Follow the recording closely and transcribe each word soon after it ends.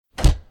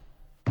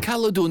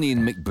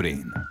Caledonian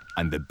McBrain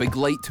and the Big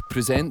Light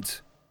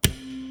present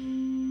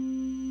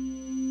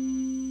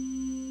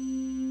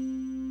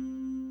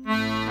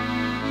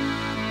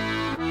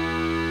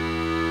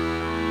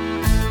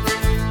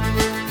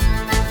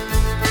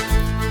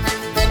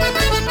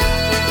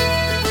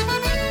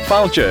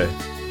Falcha,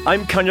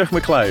 I'm Coinneach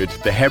Macleod,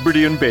 the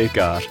Hebridean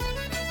Baker.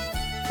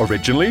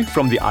 Originally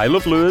from the Isle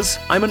of Lewis,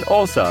 I'm an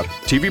author,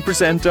 TV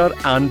presenter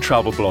and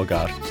travel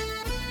blogger.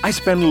 I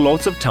spend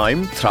lots of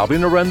time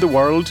travelling around the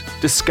world,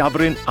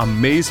 discovering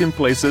amazing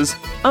places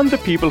and the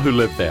people who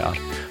live there.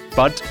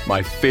 But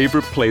my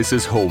favourite place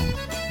is home,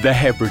 the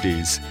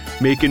Hebrides,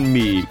 making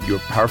me your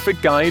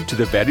perfect guide to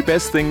the very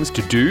best things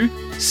to do,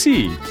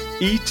 see,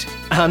 eat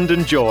and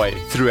enjoy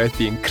throughout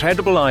the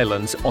incredible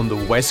islands on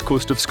the west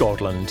coast of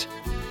Scotland.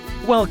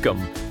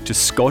 Welcome to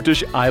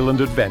Scottish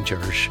Island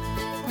Adventures.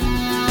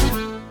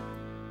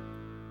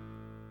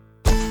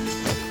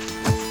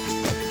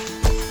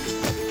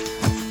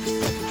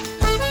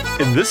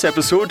 In this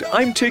episode,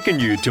 I'm taking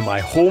you to my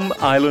home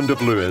island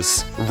of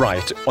Lewis,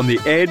 right on the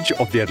edge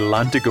of the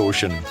Atlantic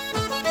Ocean.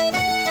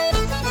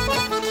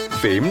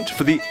 Famed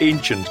for the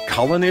ancient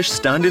Coinneach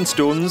standing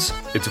stones,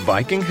 its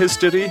Viking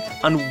history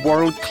and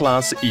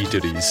world-class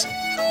eateries.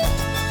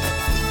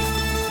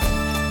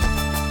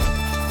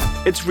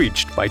 It's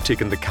reached by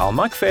taking the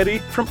Coinneach ferry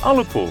from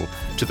Ullapool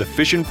to the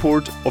fishing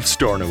port of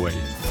Stornoway.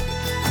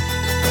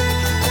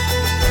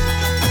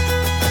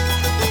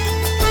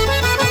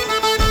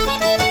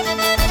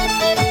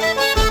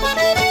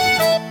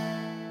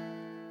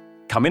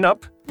 Coming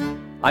up,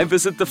 I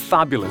visit the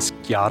fabulous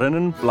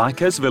Giaranen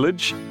Blackhouse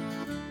village.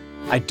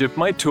 I dip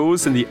my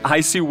toes in the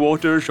icy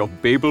waters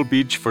of Babel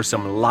Beach for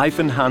some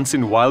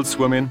life-enhancing wild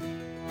swimming.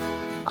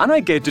 And I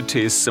get to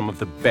taste some of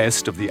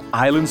the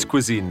island's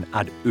cuisine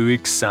at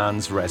Uig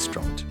Sands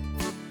restaurant.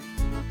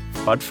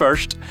 But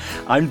first,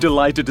 I'm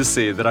delighted to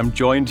say that I'm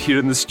joined here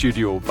in the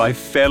studio by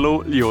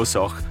fellow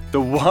Leosoch, the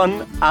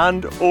one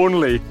and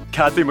only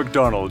Cathy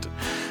MacDonald.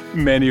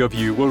 Many of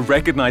you will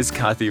recognise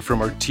Cathy from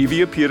her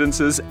TV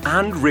appearances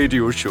and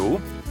radio show,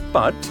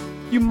 but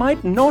you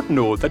might not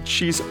know that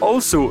she's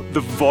also the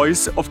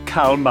voice of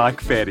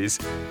Coinneach ferries.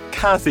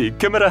 Cathy,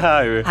 Kimera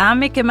how?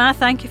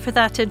 Thank you for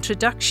that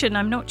introduction.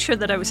 I'm not sure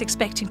that I was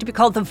expecting to be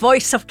called the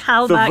voice of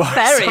Coinneach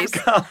ferries.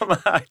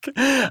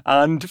 Coinneach.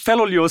 And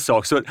fellow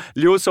Leosoch. So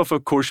Leosoch,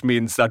 of course,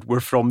 means that we're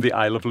from the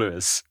Isle of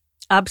Lewis.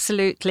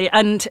 Absolutely.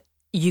 And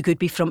you could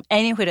be from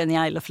anywhere in the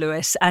Isle of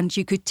Lewis and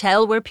you could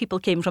tell where people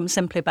came from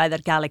simply by their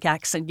Gaelic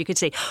accent. You could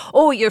say,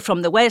 oh, you're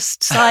from the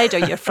west side, or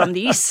you're from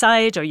the east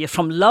side, or you're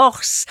from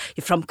Lochs,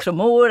 you're from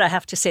Cremore, I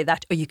have to say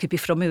that, or you could be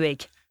from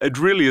Uig. It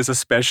really is a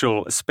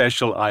special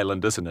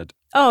island, isn't it?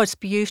 Oh, it's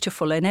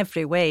beautiful in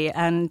every way.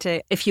 And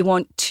if you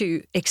want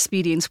to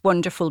experience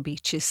wonderful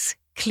beaches,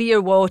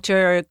 clear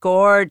water,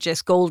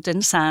 gorgeous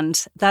golden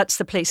sands, that's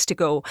the place to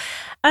go.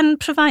 And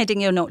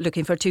providing you're not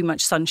looking for too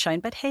much sunshine,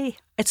 but hey,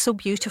 it's so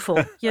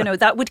beautiful. You know,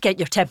 that would get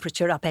your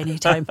temperature up any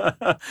time.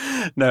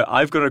 Now,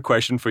 I've got a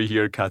question for you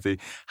here, Cathy.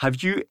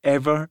 Have you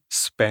ever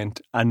spent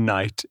a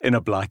night in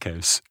a black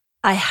house?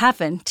 I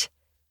haven't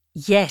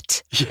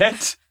yet.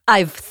 Yet?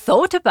 I've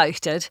thought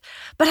about it,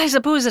 but I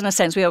suppose in a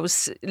sense we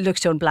always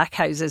looked on black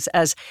houses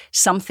as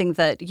something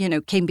that, you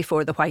know, came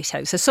before the White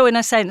House. So in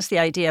a sense the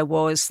idea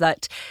was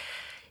that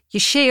you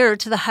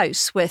shared the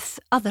house with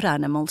other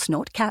animals,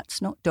 not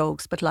cats, not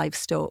dogs, but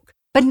livestock.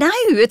 But now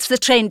it's the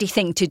trendy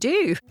thing to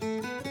do.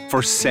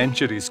 For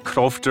centuries,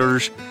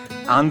 crofters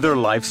and their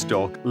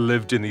livestock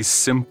lived in these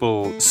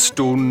simple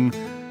stone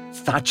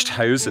thatched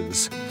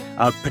houses.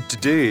 But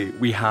today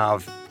we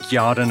have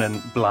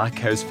Giaranen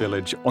Blackhouse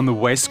village on the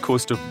west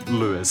coast of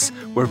Lewis,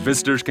 where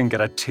visitors can get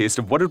a taste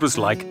of what it was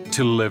like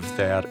to live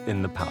there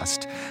in the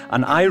past.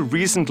 And I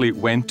recently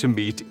went to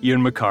meet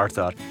Ian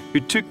MacArthur,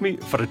 who took me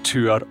for a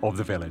tour of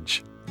the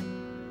village.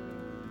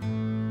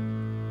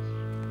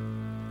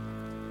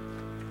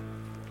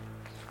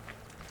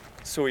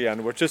 So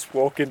Ian, we're just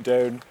walking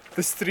down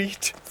the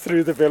street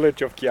through the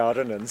village of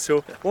Giaranen.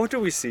 So what are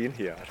we seeing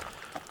here?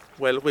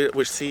 Well,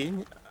 we're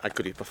seeing a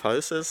group of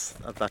houses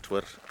that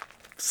were,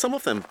 some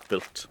of them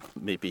built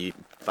maybe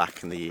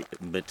back in the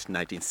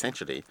mid-19th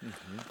century.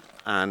 Mm-hmm.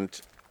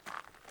 And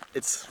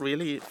it's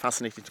really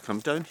fascinating to come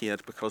down here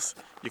because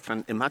you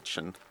can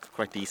imagine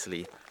quite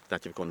easily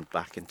that you've gone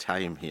back in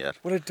time here.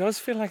 Well, it does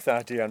feel like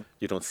that, Ian.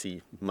 You don't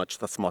see much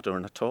that's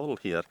modern at all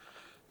here.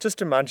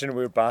 Just imagine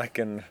we're back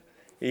in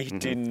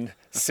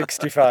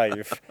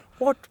 1865.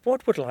 What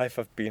would life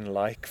have been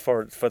like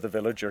for the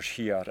villagers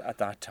here at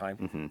that time?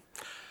 Mm-hmm.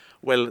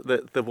 Well,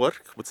 the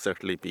work would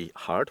certainly be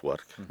hard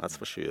work, that's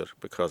for sure,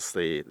 because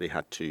they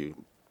had to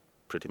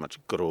pretty much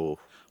grow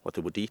what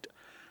they would eat.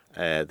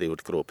 They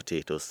would grow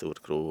potatoes, they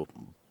would grow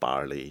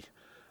barley,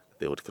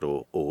 they would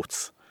grow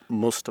oats.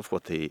 Most of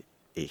what they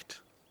ate,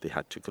 they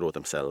had to grow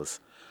themselves.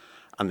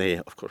 And they,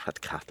 of course,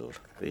 had cattle.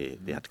 They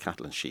had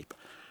cattle and sheep.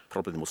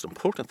 Probably the most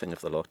important thing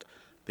of the lot,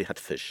 they had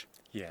fish.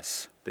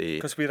 Yes,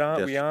 because we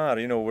are,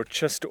 you know, we're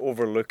just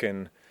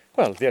overlooking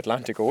Well, the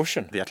Atlantic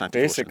Ocean. The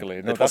Atlantic basically.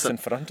 Ocean. No, that's in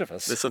front of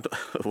us.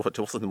 It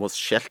wasn't the most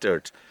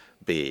sheltered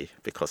bay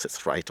because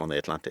it's right on the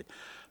Atlantic.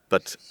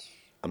 But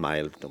a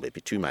mile, no,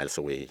 maybe 2 miles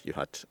away, you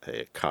had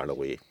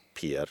Carloway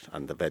Pier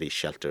and the very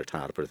sheltered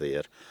harbour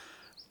there.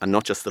 And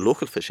not just the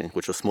local fishing,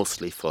 which was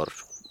mostly for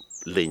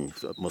ling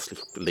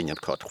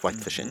and cod, white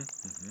fishing.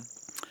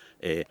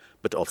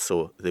 But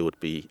also they would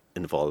be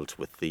involved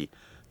with the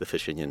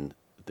fishing in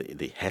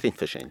the herring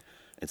fishing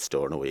in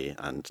Stornoway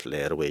and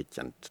Lerwick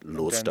and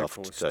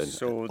Lowestoft down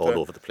all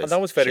over the place. And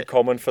that was very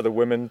common for the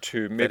women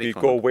to maybe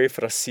go away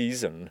for a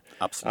season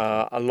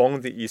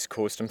along the east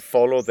coast and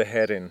follow the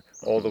herring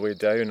all the way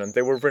down. And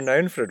they were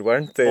renowned for it,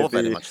 weren't they? Oh,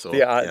 very much so.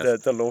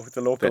 Yes.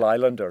 The local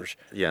islanders.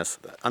 Yes,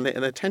 and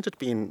they tended to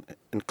be in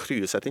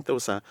crews. I think there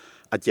was a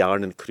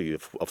yarning crew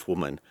of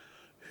women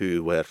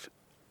who were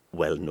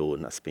well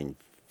known as being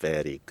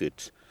very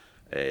good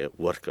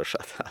workers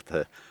at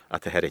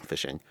the herring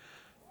fishing.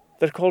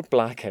 They're called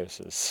black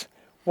houses.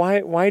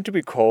 Why do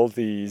we call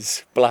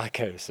these black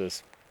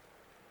houses?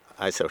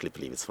 I certainly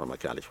believe it's from a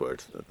Gaelic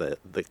word.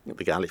 The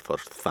Gaelic for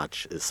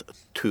thatch is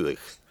tuig,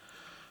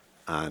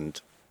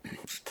 and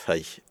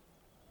taich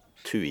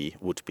tui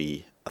would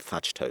be a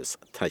thatched house,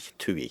 taich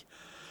tui.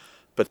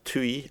 But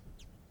tui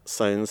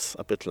sounds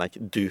a bit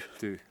like du.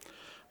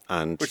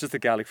 And which is the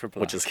Gaelic for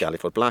black. Which is Gaelic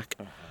for black.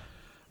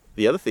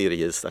 The other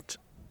theory is that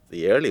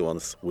the early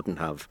ones wouldn't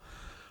have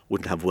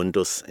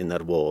windows in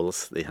their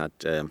walls. They had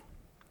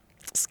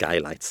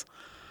skylights.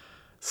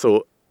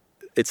 So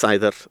it's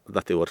either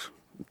that they were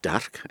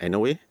dark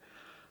anyway,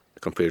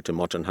 compared to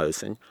modern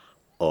housing,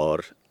 or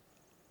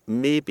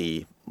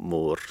maybe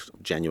more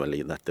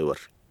genuinely that they were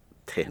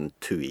ten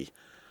tui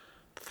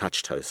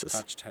thatched houses.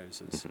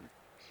 Mm-hmm.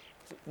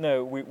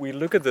 Now, we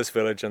look at this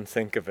village and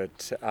think of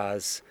it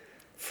as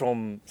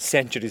from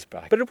centuries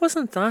back. But it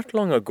wasn't that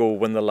long ago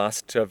when the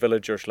last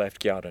villagers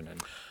left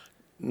Gjarranen.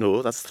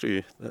 No, that's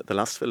true. The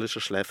last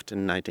villagers left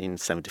in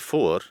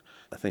 1974.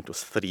 I think it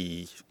was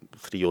three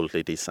old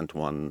ladies and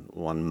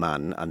one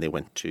man, and they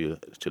went to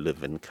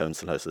live in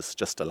council houses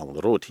just along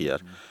the road here.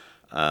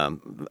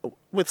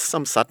 With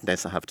some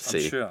sadness, I have to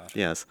say. I'm sure.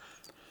 Yes.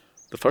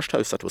 The first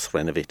house that was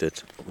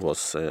renovated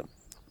was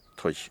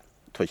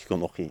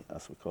Coinneach,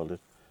 as we call it,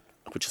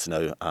 which is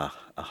now a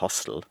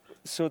hostel.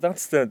 So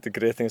that's the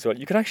great thing as well.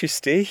 You can actually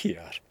stay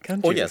here,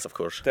 can't you? Oh, yes, of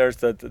course. There's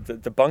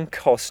the bunk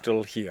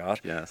hostel here,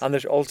 yes. And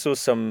there's also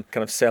some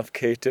kind of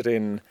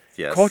self-catering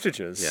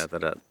cottages. Yeah,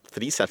 there are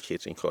 3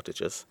 self-catering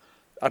cottages.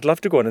 I'd love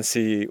to go in and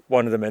see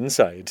one of them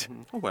inside.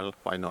 Oh, well,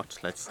 why not?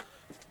 Let's...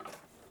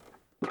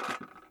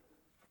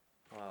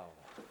 Wow.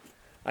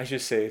 I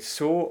should say,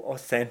 so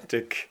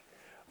authentic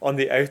on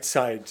the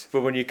outside,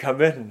 but when you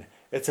come in,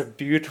 it's a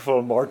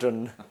beautiful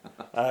modern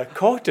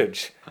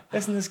cottage.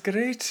 Isn't this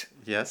great?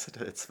 Yes,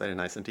 it's very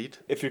nice indeed.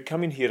 If you're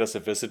coming here as a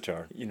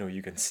visitor,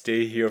 you can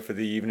stay here for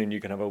the evening, you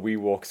can have a wee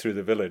walk through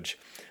the village.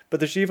 But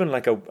there's even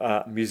like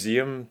a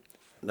museum.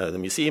 No, the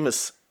museum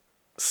is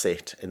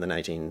set in the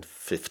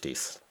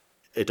 1950s.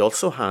 It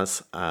also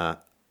has a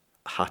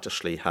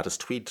Hattersley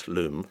Tweed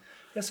loom.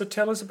 Yeah, so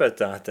tell us about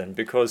that then,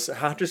 because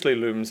Hattersley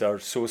looms are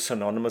so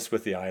synonymous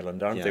with the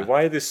island, aren't they? Yeah.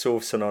 Why are they so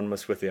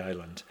synonymous with the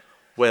island?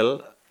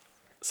 Well,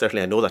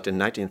 certainly I know that in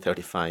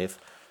 1935,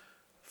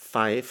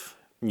 5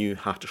 new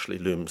Hattersley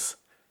looms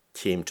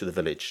came to the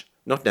village.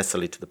 Not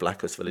necessarily to the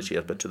Blackhouse village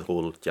here, but to the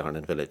whole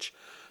Gjarranen village.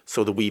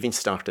 So the weaving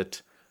started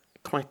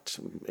quite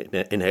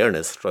in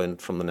earnest from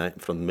the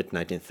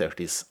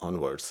mid-1930s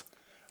onwards.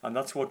 And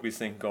that's what we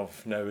think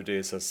of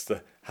nowadays as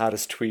the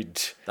Harris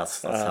Tweed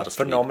That's Harris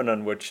phenomenon,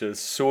 Tweed. Which is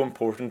so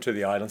important to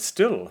the island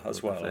still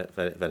as well.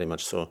 Very, very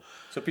much so.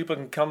 So people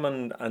can come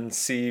and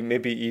see,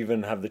 maybe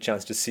even have the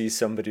chance to see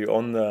somebody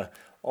on the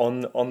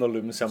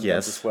loom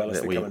sometimes as well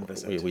as they come and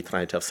visit. We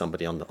try to have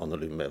somebody on the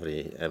loom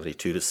every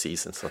tourist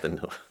season, so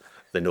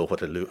they know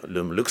what a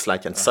loom looks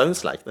like and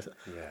sounds like.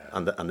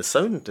 And the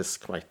sound is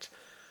quite.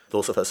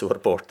 Those of us who were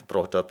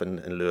brought up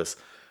in Lewis,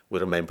 we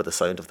remember the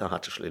sound of the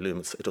Hattersley loom.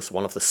 It was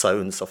one of the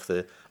sounds of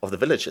the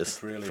villages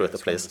throughout the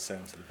place. One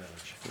of the sounds of the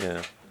village.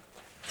 Yeah.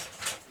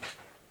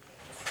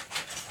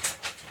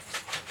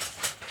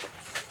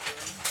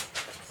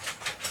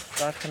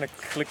 That kind of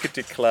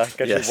clickety-clack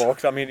as you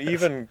walked. I mean,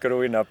 even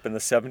growing up in the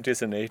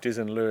 70s and 80s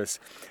in Lewis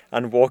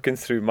and walking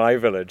through my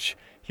village,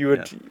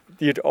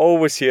 you'd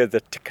always hear the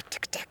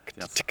tick-tick-tack,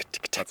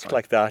 tick-tick-tack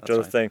like that sort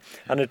of thing.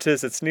 And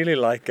it's nearly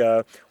like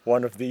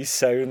one of these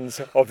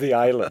sounds of the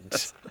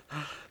island.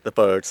 The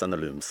birds and the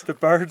looms. The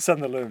birds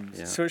and the looms.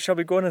 Yeah. So shall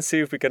we go in and see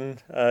if we can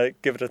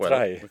give it a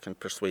try? We can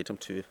persuade him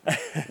to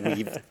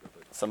weave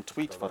some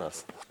tweed for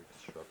us.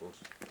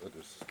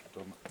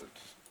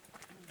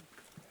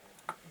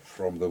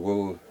 From the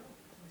wool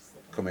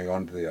coming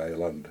onto the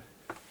island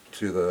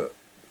to the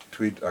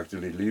tweed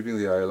actually leaving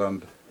the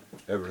island,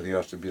 everything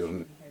has to be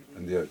done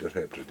in the outer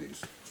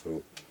Hebrides.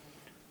 So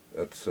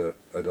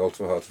it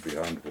also has to be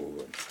hand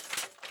woven.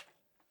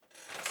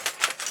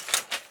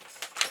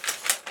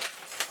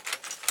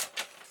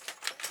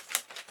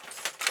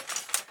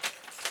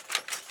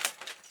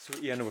 So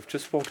Ian, we've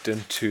just walked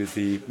into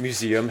the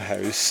museum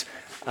house,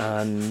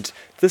 And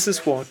this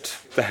is what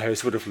the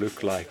house would have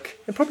looked like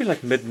in probably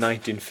like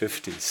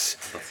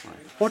mid-1950s. That's right.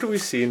 What are we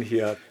seeing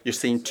here? You're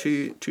seeing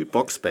two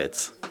box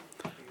beds.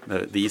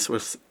 Now, these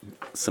were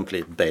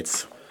simply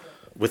beds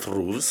with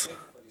roofs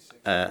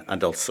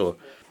and also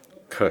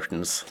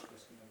curtains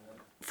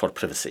for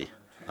privacy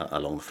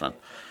along the front.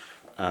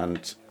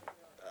 And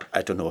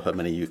I don't know how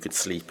many you could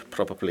sleep,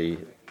 probably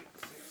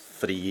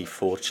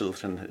 3-4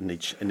 children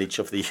in each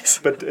of these.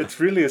 But it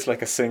really is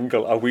like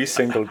a wee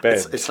single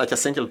bed. It's like a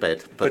single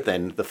bed, but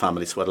then the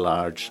families were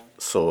large,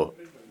 so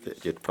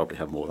you'd probably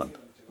have more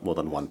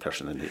than one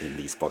person in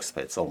these box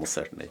beds, almost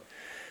certainly.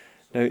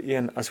 Now,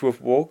 Ian, as we've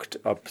walked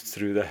up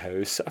through the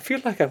house, I feel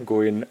like I'm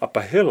going up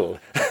a hill.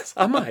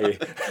 Am I?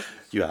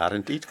 You are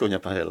indeed going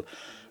up a hill,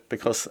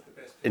 because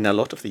in a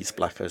lot of these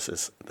black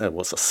houses there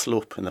was a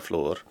slope in the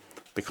floor,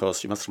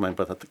 because you must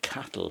remember that the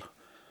cattle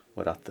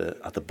were at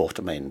the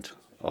bottom end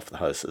of the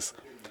houses,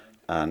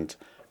 and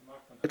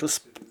it was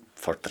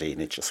for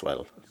drainage as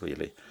well,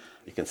 really.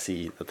 You can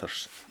see that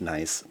there's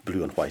nice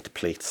blue and white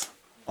plates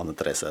on the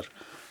dresser,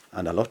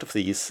 and a lot of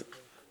these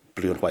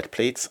blue and white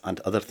plates and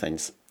other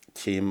things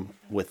came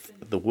with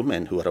the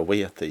women who were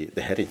away at the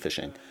herring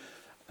fishing,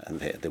 and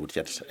they would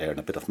earn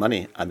a bit of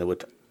money, and they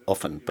would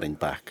often bring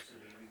back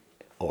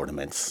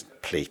ornaments,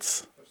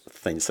 plates,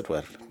 things that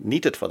were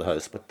needed for the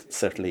house, but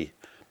certainly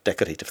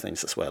decorative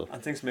things as well.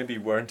 And things maybe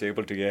weren't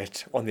able to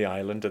get on the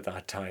island at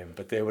that time,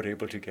 but they were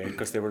able to get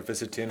because they were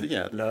visiting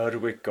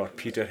Lerwick or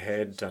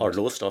Peterhead. Or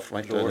Lowestoft,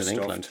 right down in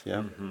England.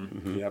 Yeah.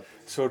 Yep.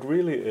 So it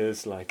really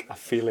is like a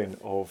feeling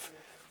of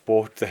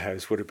what the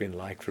house would have been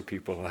like for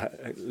people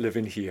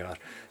living here.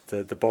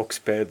 The box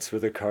beds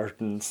with the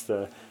curtains,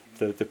 the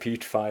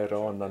peat fire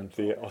on, and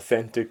the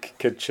authentic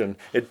kitchen.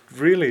 It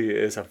really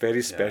is a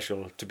very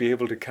special to be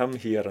able to come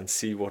here and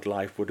see what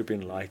life would have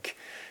been like,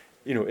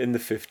 in the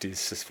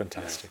 50s. Is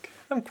fantastic.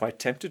 Yeah. I'm quite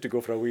tempted to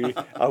go for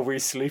a wee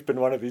sleep in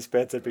one of these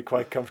beds. It'd be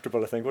quite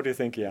comfortable, I think. What do you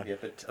think, Ian? Yeah,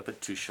 a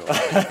bit too short.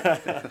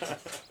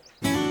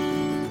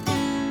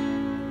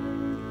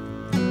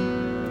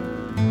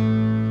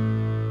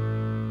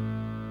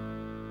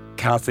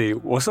 Cathy,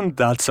 wasn't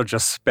that such a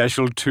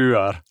special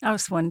tour? That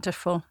was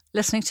wonderful.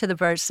 Listening to the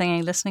birds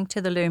singing, listening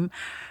to the loom,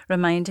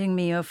 reminding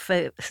me of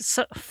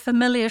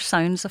familiar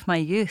sounds of my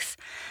youth.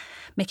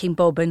 Making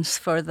bobbins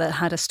for the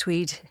Harris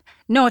Tweed,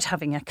 not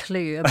having a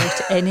clue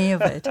about any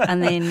of it,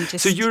 and then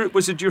just. So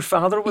was it your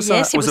father?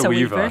 Yes, he was a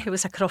weaver. He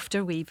was a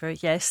crofter weaver.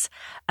 Yes,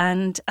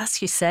 and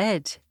as you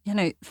said,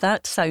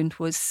 that sound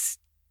was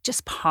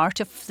just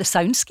part of the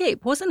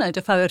soundscape, wasn't it,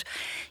 of our,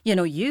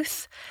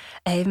 youth.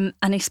 And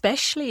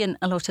especially in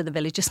a lot of the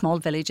villages, small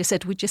villages,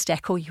 it would just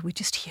echo. You would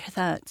just hear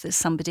that. There's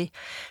somebody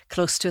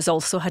close to us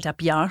also had a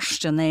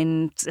bjarst, and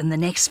then in the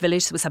next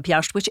village there was a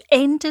bjarst, which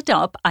ended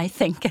up, I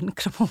think, in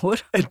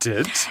Cremor. It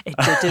did? It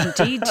did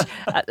indeed.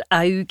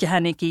 Aug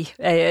Haniki.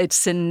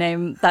 It's in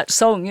that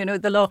song,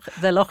 the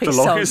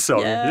Lochy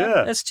song.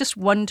 Yeah. It's just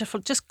wonderful,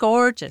 just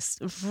gorgeous,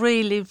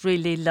 really,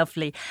 really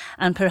lovely.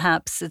 And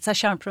perhaps it's a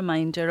sharp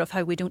reminder of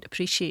how we don't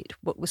appreciate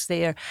what was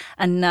there.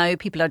 And now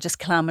people are just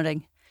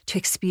clamouring to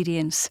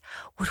experience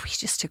what we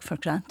just took for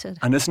granted.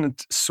 And isn't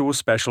it so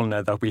special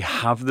now that we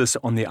have this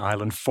on the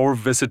island for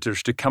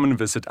visitors to come and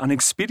visit and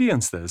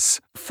experience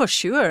this? For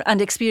sure,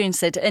 and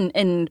experience it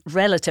in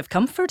relative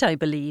comfort, I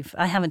believe.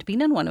 I haven't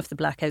been in one of the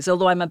black houses,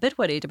 although I'm a bit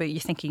worried about you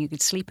thinking you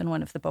could sleep in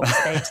one of the box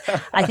beds.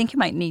 I think you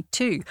might need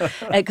to,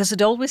 because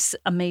it always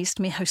amazed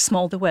me how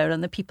small they were,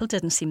 and the people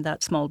didn't seem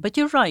that small. But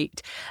you're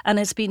right, and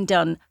it's been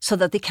done so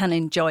that they can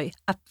enjoy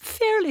a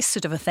fairly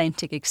sort of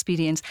authentic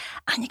experience,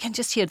 and you can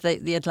just hear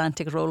the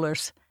Atlantic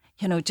rollers,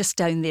 just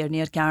down there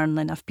near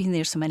Garnlin. I've been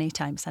there so many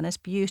times, and it's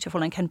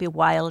beautiful, and can be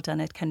wild,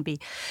 and it can be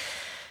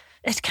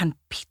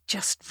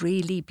just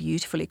really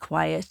beautifully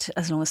quiet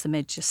as long as the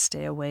midges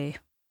stay away.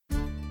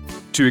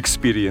 To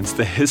experience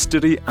the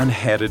history and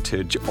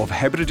heritage of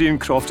Hebridean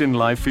crofting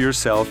life for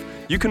yourself,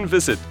 you can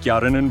visit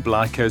Garran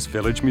Blackhouse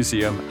Village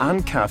Museum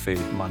and Cafe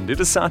Monday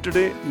to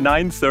Saturday,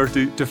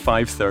 9:30 to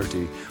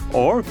 5:30,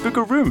 or book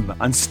a room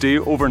and stay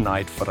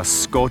overnight for a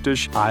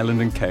Scottish island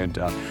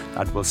encounter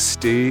that will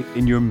stay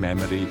in your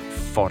memory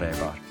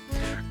forever.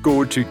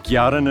 Go to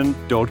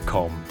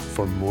garranan.com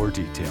for more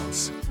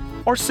details,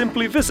 or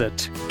simply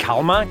visit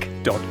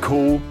calmac.co.uk.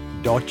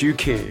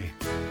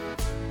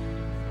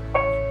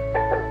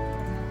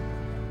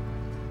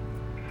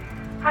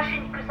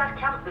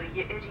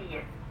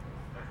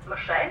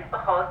 Marseille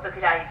behaalt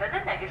begrijpen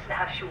negus na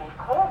haar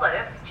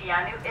kolder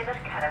Gianu ieder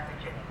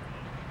Carabagin.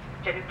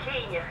 Janu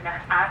Kenyach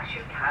nach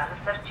Akshu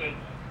Carlos Arjay.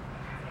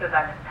 The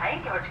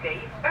Valentine George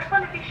Gave,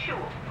 Ursula be shoe,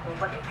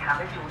 Company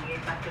Caledonia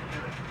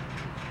Macleod.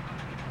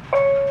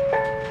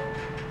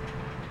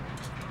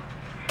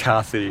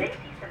 Cathy,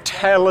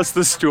 tell us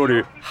the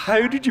story.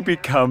 How did you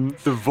become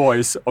the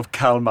voice of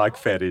Calmac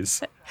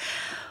Ferries?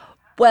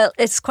 Well,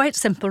 it's quite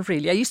simple,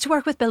 really. I used to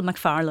work with Bill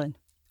McFarlane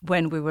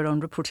when we were on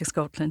Reporting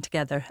Scotland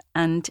together,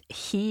 and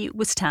he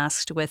was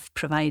tasked with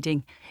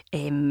providing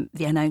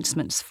the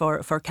announcements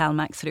for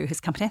CalMac through his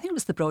company. I think it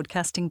was the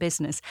broadcasting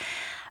business.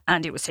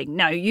 And he was saying,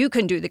 now you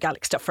can do the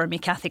Gaelic stuff for me,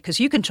 Cathy,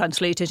 because you can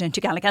translate it into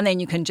Gaelic and then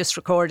you can just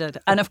record it.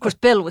 And of course,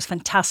 Bill was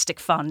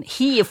fantastic fun.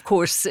 He, of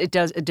course,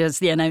 does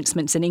the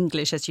announcements in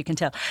English, as you can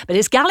tell. But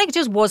his Gaelic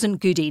just wasn't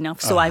good enough.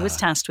 So I was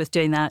tasked with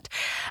doing that.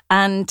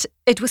 And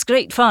it was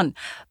great fun.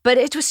 But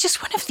it was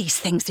just one of these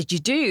things that you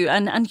do.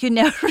 And you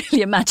never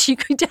really imagine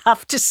you're going to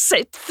have to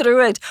sit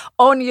through it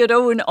on your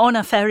own on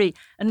a ferry.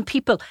 And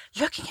people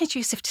looking at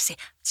you as if to say,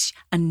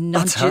 and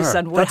nudges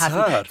and what have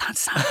you.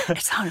 That's her.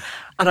 It's her.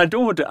 And I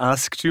don't want to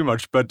ask too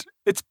much, but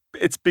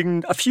it's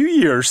been a few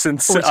years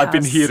since I've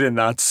been hearing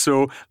that.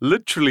 So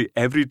literally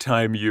every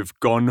time you've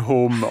gone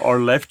home or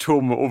left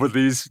home over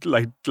these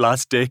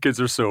last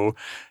decades or so,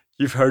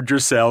 you've heard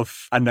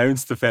yourself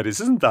announce the ferries.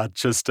 Isn't that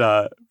just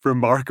a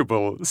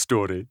remarkable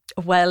story?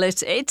 Well, I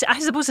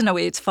suppose in a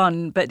way it's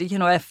fun, but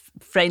if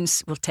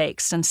friends will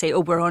text and say,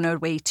 oh, we're on our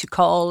way to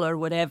call or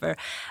whatever,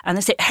 and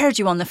they say, heard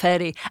you on the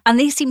ferry, and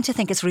they seem to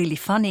think it's really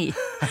funny.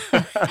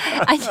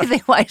 I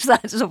think, why is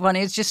that so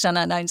funny? It's just an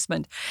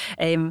announcement.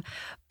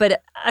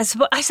 But I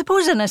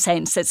suppose in a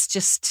sense it's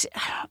just,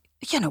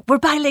 we're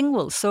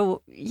bilingual,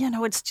 so,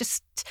 it's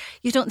just,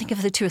 you don't think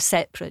of the two as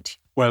separate.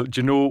 Well,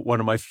 do you know one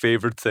of my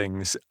favourite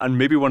things, and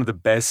maybe one of the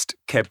best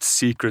kept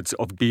secrets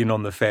of being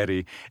on the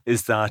ferry,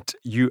 is that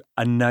you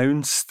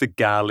announce the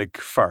Gaelic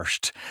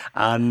first,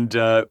 and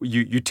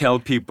you tell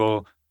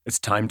people it's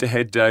time to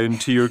head down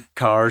to your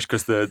cars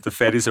because the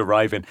ferry's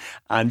arriving,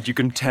 and you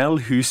can tell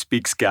who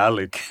speaks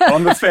Gaelic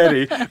on the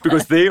ferry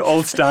because they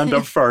all stand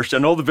up first,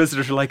 and all the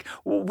visitors are like,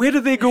 well, where are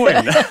they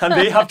going? And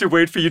they have to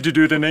wait for you to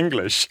do it in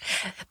English.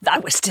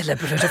 That was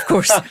deliberate, of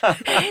course.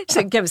 So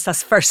it gives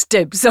us first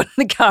dibs on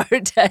the car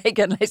tag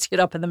unless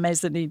you're up in the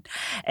mezzanine.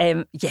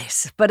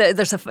 Yes, but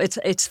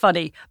it's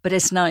funny, but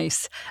it's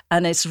nice,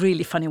 and it's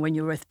really funny when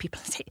you're with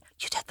people and say,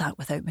 you did that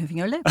without moving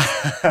your lips.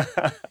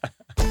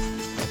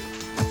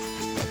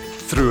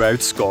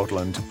 Throughout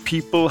Scotland,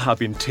 people have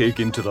been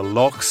taken to the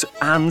lochs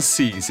and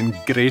seas in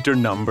greater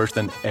numbers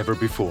than ever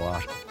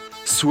before.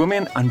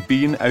 Swimming and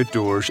being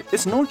outdoors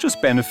is not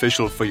just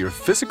beneficial for your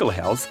physical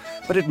health,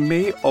 but it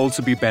may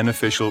also be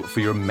beneficial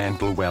for your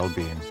mental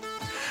well-being.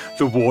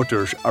 The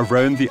waters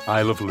around the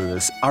Isle of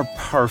Lewis are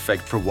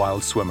perfect for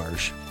wild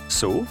swimmers.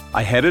 So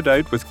I headed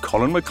out with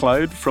Coinneach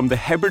Macleod from the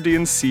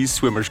Hebridean Sea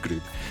Swimmers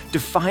Group to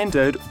find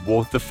out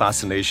what the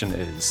fascination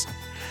is.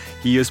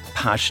 He is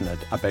passionate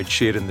about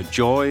sharing the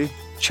joy,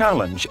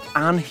 challenge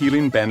and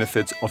healing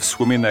benefits of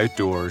swimming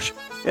outdoors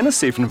in a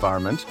safe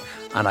environment,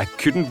 and I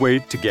couldn't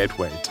wait to get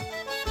wet.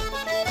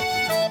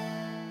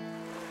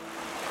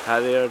 Hi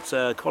there, it's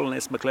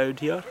Coinneach Macleod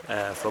here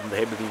from the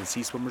Hebridean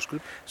Sea Swimmers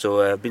Group. So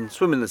I've been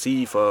swimming the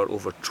sea for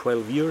over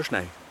 12 years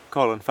now.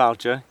 Colin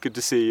Falcha, good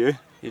to see you.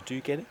 You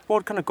too, Kenny?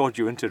 What kind of got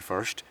you into it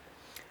first?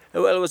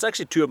 Well, it was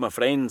actually two of my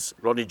friends,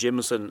 Rodney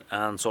Jameson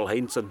and Saul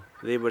Heinsohn.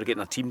 They were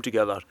getting a team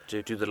together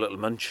to do the Little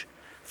Munch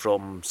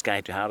from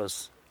Skye to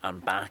Harris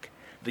and back.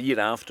 The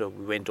year after,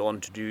 we went on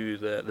to do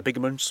the Big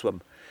Munch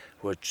swim,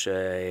 which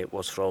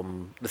was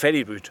from the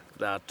ferry route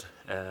that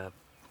the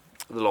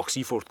Loch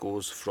Seaforth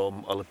goes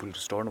from Ullapool to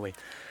Stornoway.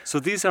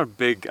 So these are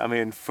big. I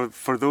mean,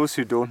 for those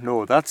who don't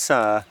know, that's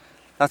a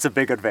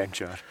big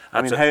adventure.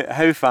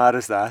 How far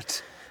is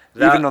that?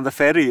 Even on the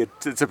ferry,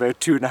 it's about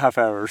 2.5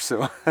 hours.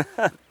 So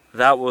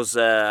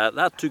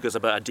that took us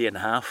about a day and a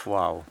half.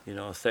 Wow.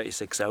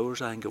 36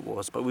 hours I think it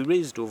was. But we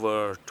raised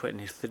over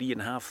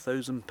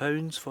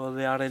 £23,500 for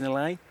the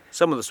RNLI.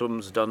 Some of the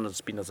swims done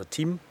has been as a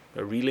team,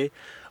 a relay,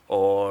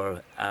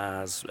 or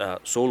as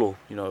solo.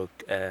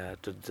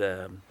 Did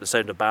the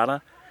Sound of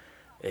Barra,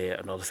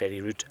 another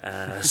ferry route,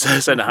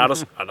 Sound of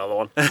Harris, another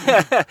one.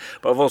 But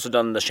I've also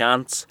done the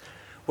Shants.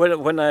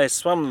 When I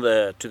swam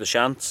to the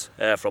Shants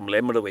from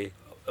Lemmerway,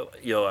 a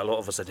lot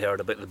of us had heard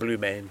about the Blue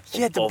Men.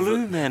 Yeah, the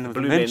Blue Men of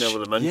the Men over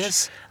the Munch.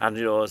 Yes. And,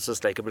 it's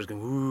just like everybody's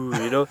going,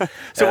 ooh,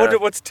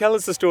 So tell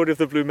us the story of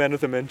the Blue Men of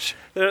the Munch.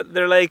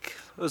 They're like,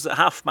 it was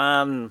half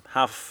man,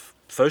 half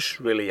fish,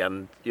 really.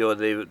 And, they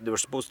were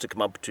supposed to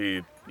come up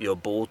to,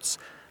 boats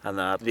and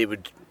that. They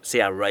would say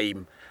a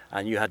rhyme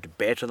and you had to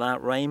better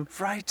that rhyme.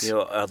 Right.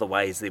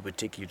 Otherwise they would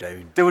take you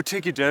down. They would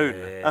take you down?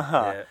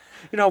 Yeah.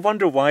 I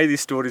wonder why these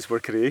stories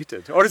were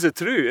created. Or is it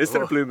true? Is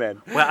there Blue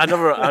Men? Well,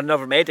 I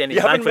never met any.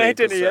 You haven't met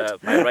any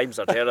yet? My rhymes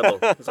are terrible,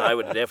 so I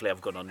would definitely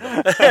have gone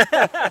under.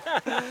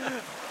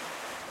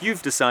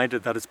 You've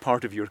decided that it's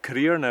part of your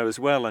career now as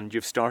well, and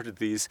you've started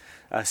these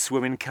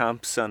swimming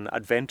camps and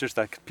adventures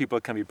that people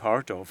can be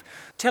part of.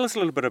 Tell us a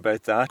little bit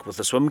about that. With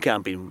the swim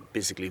camping,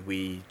 basically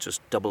we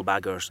just double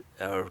bag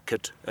our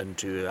kit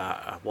into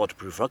a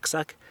waterproof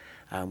rucksack,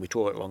 and we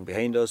tow it along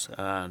behind us.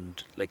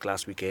 And like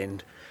last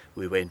weekend,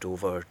 we went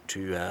over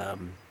to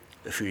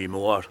Fui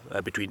Moor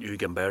between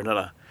Uig and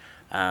Bernera,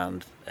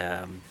 and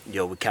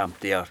we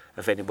camped there.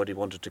 If anybody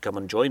wanted to come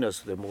and join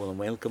us, they're more than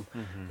welcome.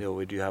 Mm-hmm.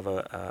 We do have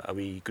a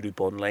wee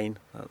group online.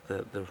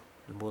 They're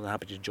more than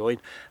happy to join.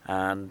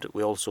 And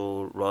we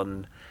also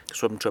run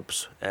swim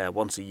trips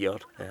once a year.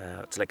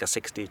 It's like a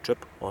 6-day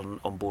trip on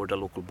board a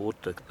local boat,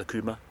 the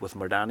Kuma with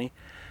Mardani.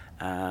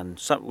 And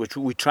which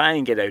we try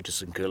and get out to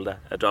St Kilda.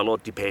 A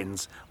lot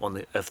depends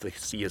on if the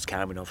sea is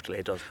calm enough to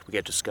let us. We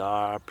get to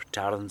Scarp,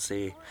 Tarrant's.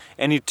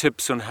 Any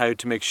tips on how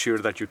to make sure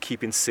that you're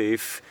keeping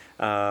safe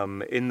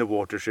in the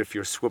waters if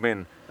you're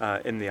swimming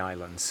in the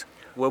islands?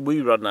 Well,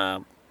 we run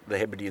the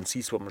Hebridean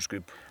Sea Swimmers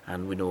group,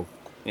 and we know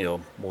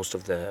most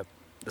of the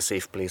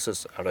safe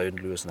places around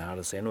Lewis and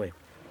Harris anyway.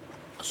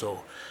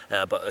 So,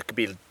 but it could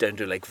be down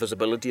to like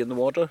visibility in the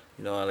water,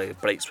 like a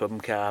bright swim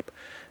cap,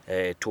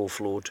 tow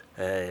float,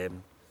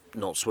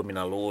 not swimming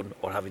alone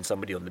or having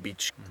somebody on the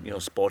beach,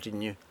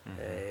 spotting you.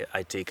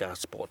 I take a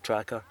spot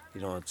tracker.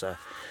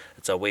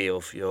 It's a way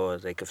of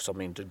like if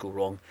something did go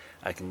wrong,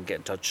 I can get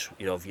in touch,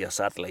 via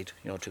satellite,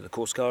 to the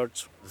Coast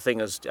Guards. The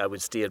thing is, I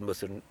would stay in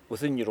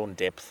within your own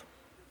depth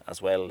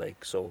as well,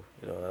 like so.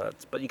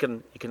 But you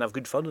can have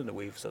good fun in the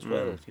waves as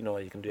well.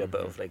 You can do a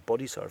bit of like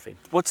body surfing.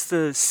 What's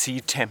the sea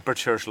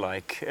temperatures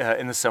like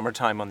in the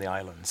summertime on the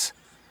islands?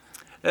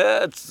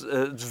 It's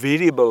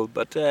variable,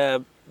 but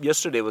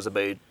yesterday was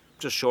about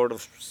just short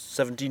of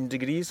 17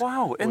 degrees.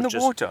 Wow, in the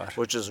water?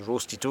 Which is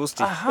roasty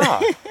toasty.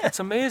 Aha, that's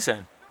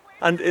amazing.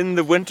 And in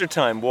the winter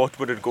time, what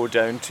would it go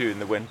down to in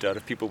the winter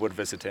if people were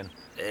visiting?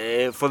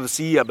 For the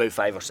sea, about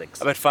 5 or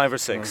 6. About 5 or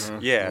 6,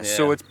 yeah.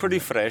 So it's pretty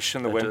fresh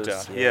in the winter.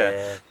 Is,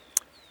 yeah.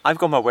 I've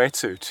got my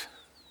wetsuit.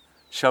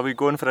 Shall we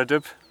go in for a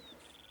dip?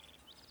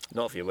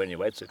 Not if you're wearing your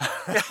wetsuit.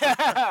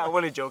 I'm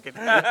only joking.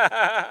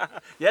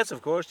 Yes,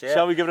 of course, yeah.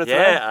 Shall we give it a try?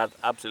 Yeah, I'd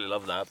absolutely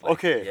love that.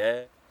 Okay.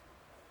 Yeah.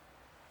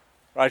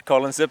 Right,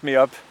 Colin, zip me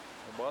up.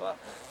 No bother.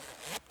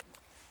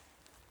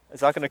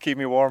 Is that going to keep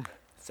me warm?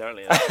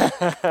 Certainly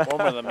is.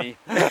 Warmer than me.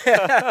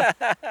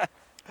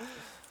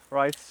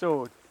 Right,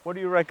 so what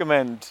do you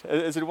recommend?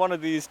 Is it one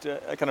of these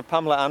kind of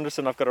Pamela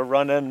Anderson, I've got to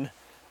run in,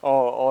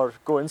 or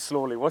go in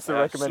slowly? What's the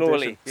recommendation?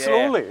 Slowly. Yeah.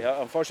 Slowly?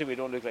 Yeah, unfortunately, we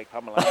don't look like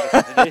Pamela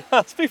Anderson today.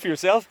 Speak for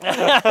yourself.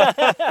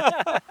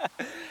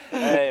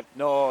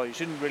 No, you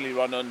shouldn't really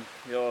run on,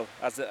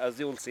 as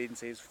the old saying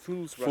says,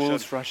 fools rush in.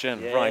 Fools rush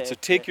in. Yeah, right, so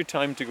take your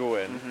time to go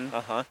in.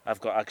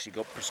 I've actually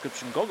got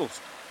prescription goggles.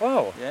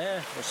 Wow.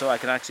 Yeah, so I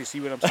can actually see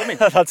when I'm swimming.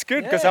 That's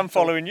good, because I'm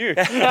following you.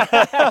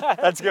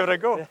 Let's give it a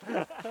go.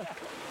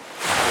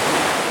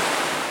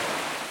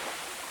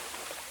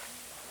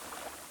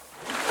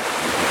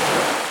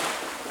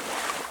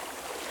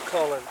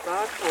 Colin,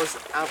 that was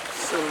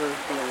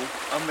absolutely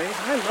amazing.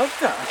 I love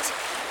that.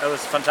 That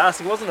was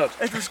fantastic, wasn't it?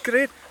 It was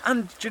great.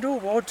 And do you know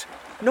what?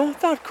 Not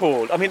that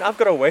cold. I mean, I've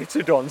got a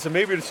wetsuit on, so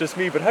maybe it's just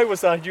me, but how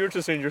was that? You were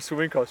just in your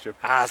swimming costume.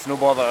 It's no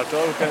bother at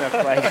all. Kind of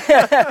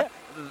like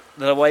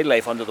the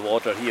wildlife under the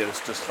water here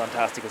is just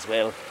fantastic as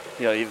well.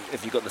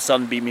 If you've got the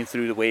sun beaming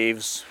through the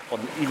waves,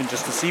 on even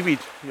just the seaweed,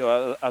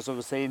 as I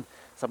was saying,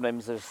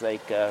 sometimes there's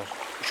like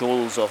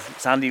shoals of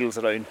sand eels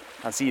around,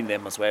 and seeing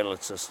them as well,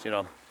 it's just,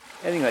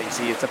 anything that you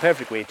see, it's a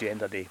perfect way to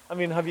end a day. I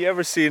mean, have you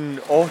ever seen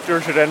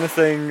otters or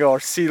anything, or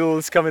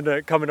seals coming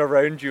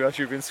around you as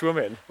you've been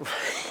swimming?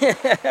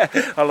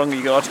 How long have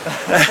you got?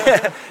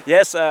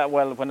 Yes,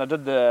 well, when I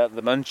did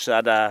the munch,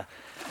 when I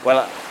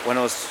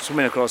was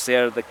swimming across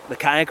there, the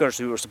kayakers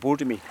who were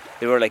supporting me,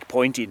 they were like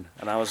pointing,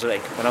 and I was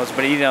like, when I was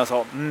breathing, I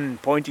thought,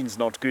 pointing's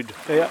not good.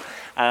 Yeah.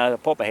 And I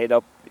pop my head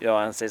up,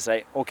 and says,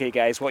 like, okay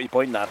guys, what are you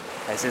pointing at?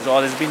 I says,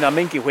 there's been a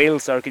minke whale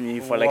circling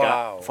you for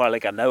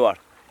like an hour.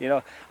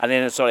 And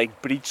then it sort of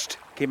like breached,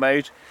 came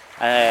out,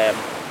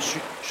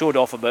 showed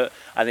off a bit,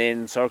 and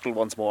then circled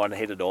once more and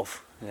headed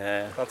off.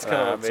 Yeah, that's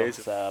kind of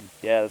amazing. So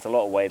there's a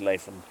lot of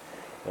wildlife, and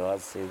as I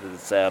say,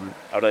 it's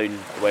around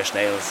the West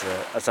Nile.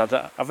 It's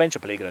an adventure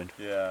playground.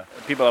 Yeah,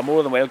 people are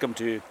more than welcome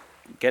to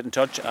get in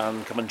touch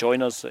and come and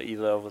join us,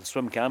 either with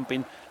swim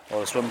camping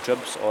or the swim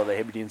trips or the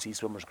Hebridean Sea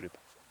Swimmers group.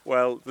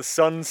 Well, the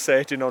sun's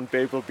setting on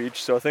Babel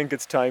Beach, so I think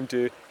it's time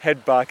to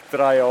head back,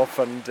 dry off,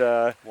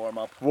 and warm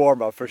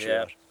up for sure.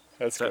 Yeah.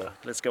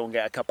 Let's go and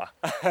get a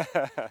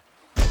cuppa.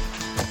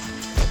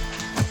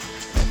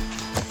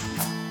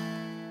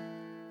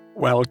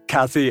 Well,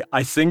 Cathy,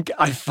 I think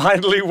I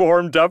finally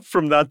warmed up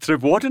from that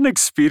trip. What an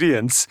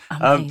experience.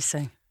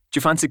 Amazing. Do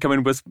you fancy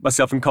coming with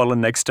myself and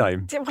Colin next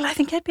time? Well, I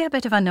think I'd be a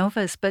bit of a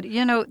novice, but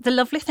the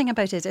lovely thing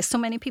about it is so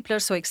many people are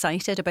so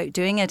excited about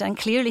doing it, and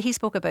clearly he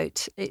spoke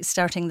about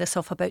starting this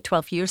off about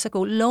 12 years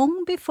ago,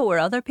 long before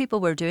other people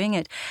were doing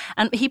it,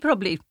 and he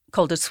probably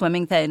called it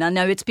swimming then, and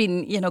now it's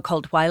been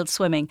called wild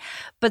swimming,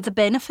 but the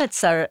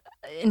benefits are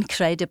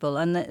incredible,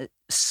 and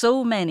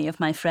so many of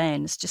my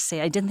friends just say,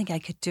 I didn't think I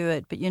could do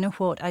it, but you know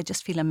what, I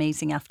just feel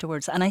amazing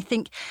afterwards. And I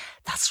think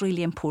that's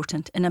really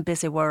important in a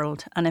busy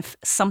world, and if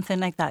something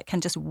like that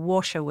can just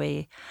wash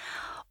away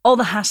all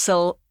the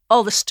hassle,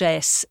 all the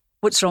stress,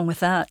 what's wrong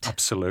with that?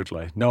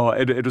 Absolutely. No,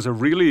 it was a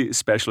really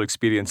special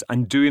experience,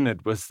 and doing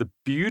it with the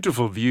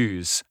beautiful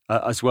views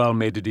as well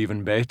made it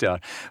even better.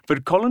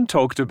 But Colin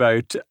talked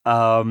about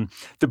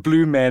the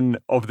blue men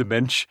of the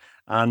Minch,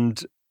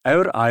 and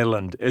our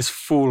island is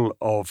full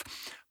of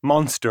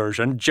monsters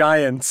and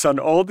giants and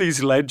all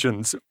these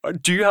legends.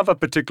 Do you have a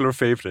particular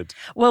favourite?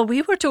 Well,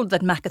 we were told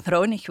that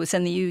Macleod was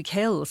in the Uig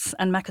Hills,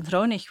 and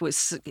Macleod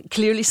was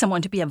clearly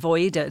someone to be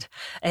avoided.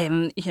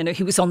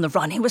 He was on the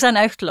run. He was an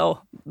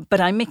outlaw, but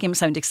I'm making him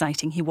sound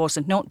exciting. He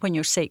wasn't, not when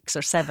you're 6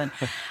 or 7.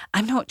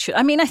 I'm not sure.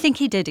 I mean, I think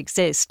he did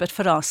exist, but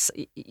for us,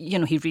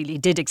 he really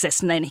did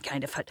exist, and then he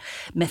kind of had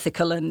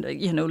mythical and,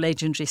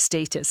 legendary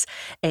status.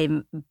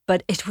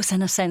 But it was,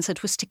 in a sense,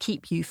 it was to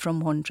keep you from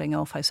wandering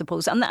off, I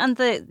suppose. And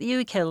the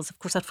Uig Hills, of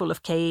course, are full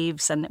of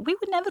caves, and we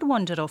would never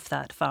wander off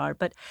that far.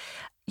 But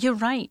you're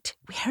right.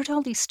 We heard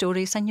all these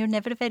stories, and you're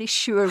never very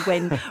sure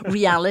when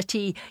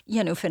reality,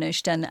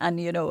 finished and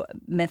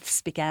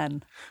myths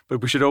began.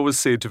 But we should always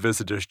say to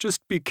visitors, just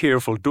be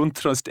careful. Don't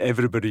trust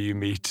everybody you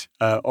meet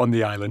on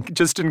the island,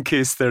 just in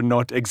case they're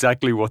not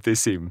exactly what they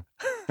seem.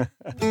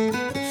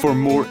 For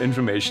more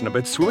information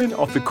about swimming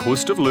off the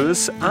coast of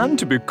Lewis and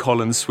to book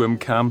Collins swim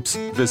camps,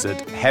 visit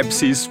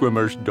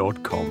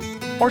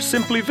hepseaswimmers.com or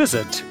simply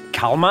visit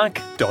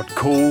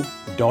calmac.co.uk.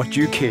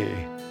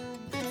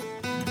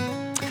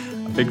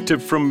 A big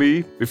tip from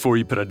me, before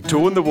you put a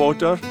toe in the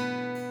water,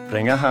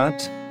 bring a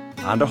hat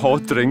and a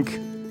hot drink,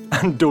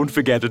 and don't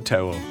forget a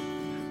towel,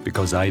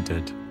 because I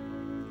did.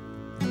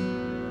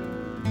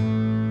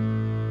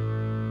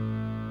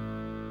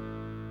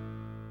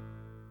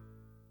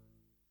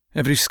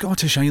 Every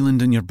Scottish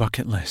island in your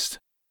bucket list.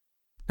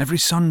 Every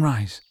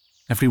sunrise,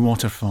 every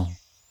waterfall.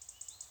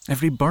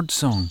 Every bird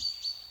song,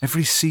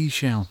 every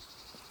seashell.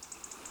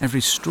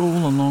 Every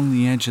stroll along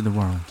the edge of the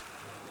world.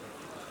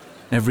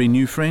 Every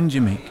new friend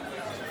you make.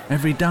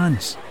 Every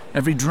dance,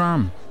 every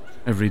dram,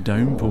 every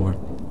downpour.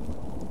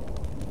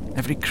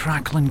 Every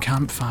crackling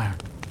campfire.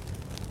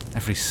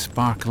 Every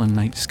sparkling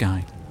night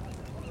sky.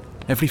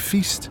 Every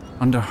feast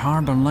under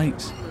harbour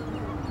lights.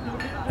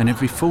 And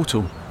every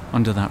photo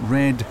under that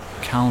red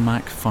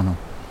Calmac funnel.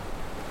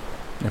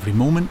 Every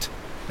moment,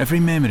 every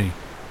memory,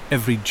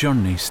 every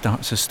journey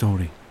starts a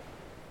story.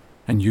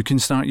 And you can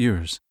start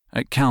yours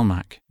at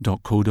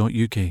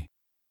calmac.co.uk.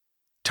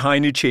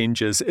 Tiny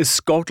Changes is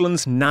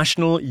Scotland's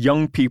national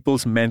young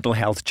people's mental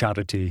health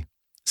charity.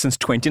 Since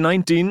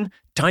 2019,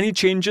 Tiny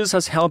Changes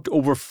has helped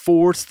over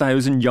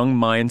 4,000 young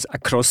minds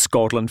across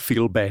Scotland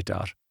feel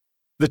better.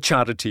 The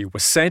charity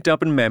was set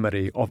up in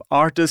memory of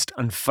artist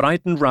and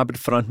Frightened Rabbit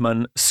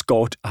frontman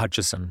Scott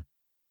Hutchison.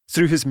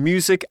 Through his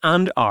music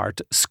and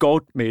art,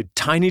 Scott made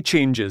tiny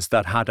changes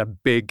that had a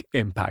big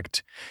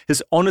impact.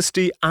 His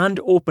honesty and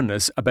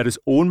openness about his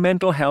own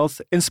mental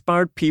health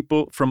inspired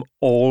people from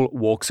all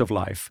walks of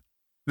life.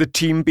 The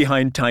team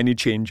behind Tiny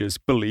Changes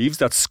believes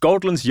that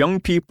Scotland's young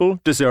people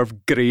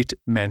deserve great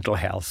mental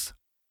health.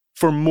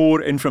 For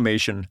more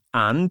information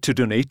and to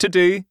donate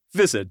today,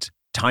 visit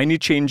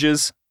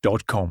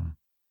tinychanges.com.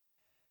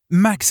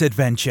 Max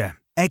Adventure,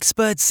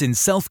 experts in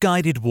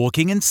self-guided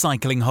walking and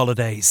cycling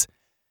holidays.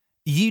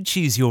 You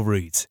choose your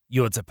route,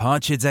 your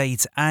departure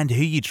date, and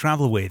who you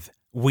travel with.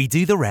 We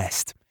do the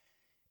rest.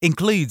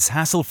 Includes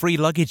hassle-free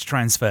luggage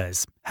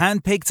transfers,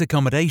 hand-picked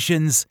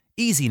accommodations,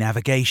 easy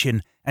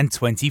navigation, and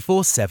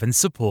 24/7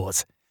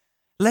 support.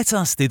 Let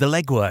us do the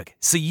legwork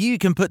so you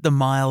can put the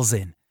miles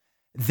in.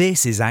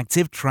 This is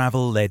active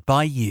travel led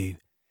by you.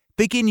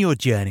 Begin your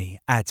journey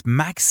at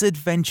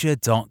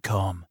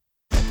maxadventure.com.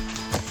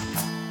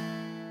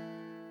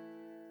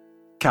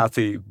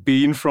 Cathy,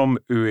 being from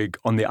Uig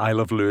on the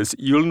Isle of Lewis,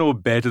 you'll know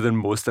better than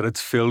most that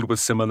it's filled with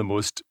some of the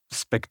most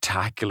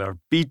spectacular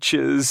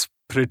beaches,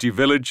 pretty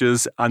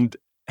villages, and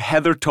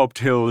heather-topped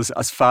hills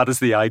as far as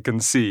the eye can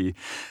see.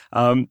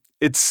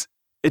 It's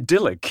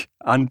idyllic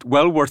and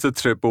well worth a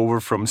trip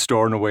over from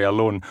Stornoway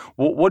alone.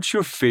 What's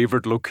your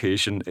favourite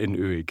location in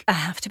Uig? I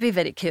have to be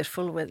very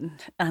careful when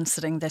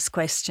answering this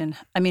question.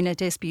 I mean,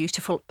 it is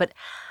beautiful, but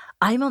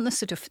I'm on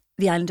the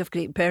island of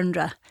Great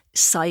Bernra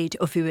side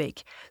of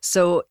Uig.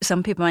 So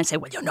some people might say,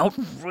 well, you're not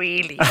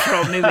really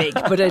from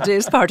Uig, but it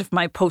is part of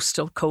my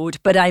postal code.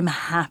 But I'm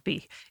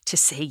happy to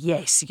say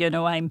yes.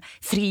 I'm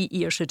 3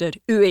 years older.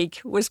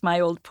 Uig was my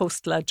old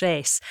postal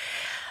address.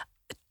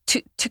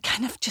 To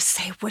kind of just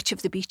say which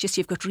of the beaches,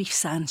 you've got Reef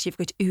Sands, you've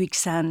got Uig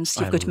Sands,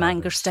 you've got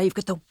Mangersta, you've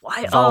got the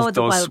wild...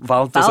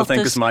 Valdos, I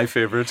think, is my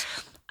favourite.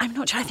 I'm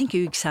not sure. I think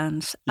Uig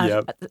Sands.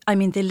 Yep. I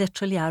mean, they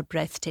literally are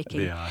breathtaking.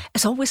 They are.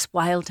 It's always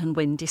wild and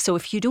windy. So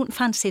if you don't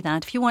fancy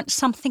that, if you want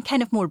something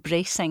kind of more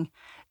bracing,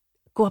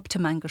 go up to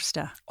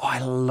Mangersta. Oh, I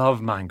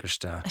love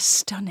Mangersta. It's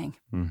stunning.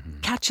 Mm-hmm.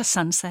 Catch a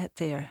sunset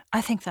there.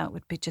 I think that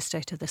would be just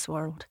out of this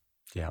world.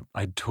 Yeah,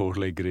 I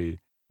totally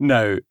agree.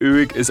 Now,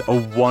 Uig is a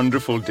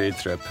wonderful day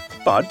trip,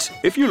 but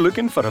if you're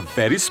looking for a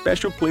very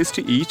special place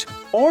to eat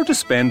or to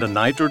spend a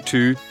night or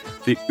two,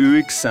 the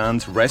Uig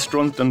Sands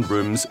restaurant and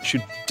rooms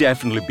should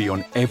definitely be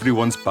on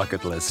everyone's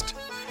bucket list.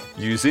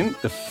 Using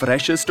the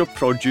freshest of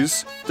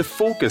produce, the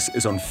focus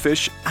is on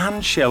fish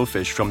and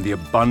shellfish from the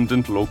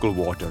abundant local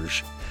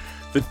waters.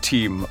 The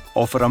team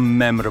offer a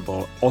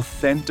memorable,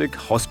 authentic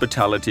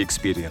hospitality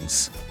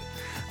experience.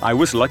 I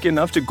was lucky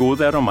enough to go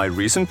there on my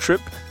recent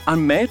trip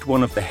and met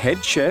one of the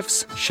head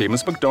chefs, Cathy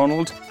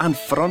MacDonald, and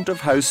front of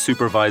house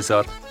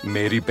supervisor,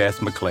 Mary Beth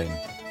McLean.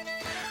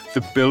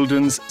 The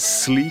building's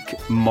sleek,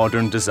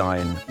 modern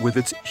design, with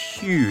its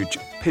huge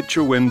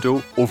picture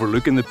window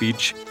overlooking the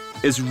beach,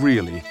 is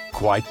really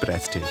quite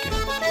breathtaking.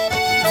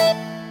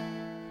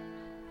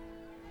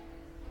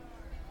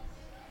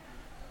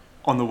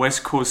 On the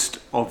west coast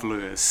of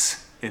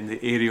Lewis, in the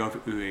area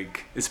of Uig,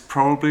 is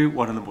probably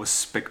one of the most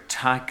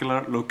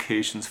spectacular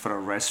locations for a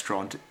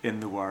restaurant in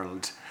the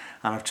world.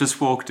 And I've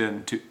just walked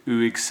into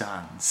Uig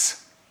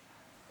Sands.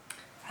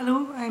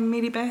 Hello, I'm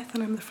Mary Beth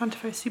and I'm the front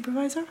of house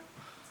supervisor.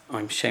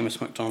 I'm Cathy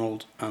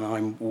MacDonald and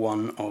I'm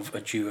one of a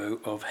duo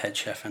of head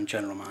chef and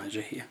general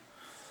manager here.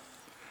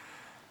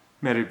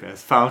 Mary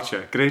Beth,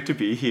 Falcha, great to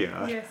be here.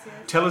 Yes.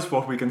 Tell us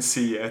what we can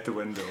see at the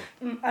window.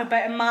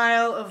 About a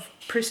mile of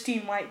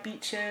pristine white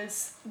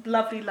beaches,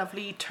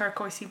 lovely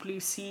turquoisey blue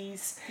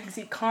seas. You can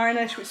see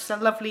Coinneach, which is a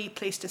lovely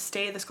place to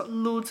stay. There's got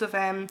loads of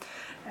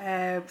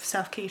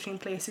self-catering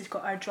places. You've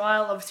got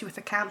Ardrisle, obviously with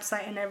the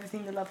campsite and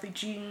everything, the lovely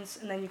dunes,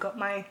 and then you've got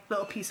my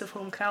little piece of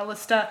home,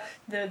 Calista.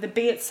 The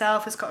bay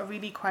itself has got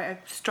quite a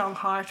strong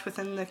heart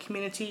within the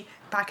community.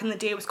 Back in the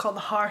day it was called the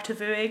Heart of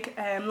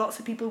Uig. Lots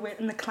of people were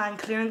in the clan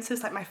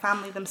clearances, like my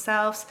family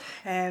themselves.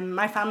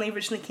 My family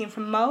originally came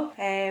from Mull,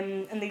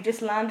 and they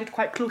just landed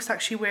quite close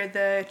actually where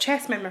the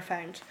chessmen were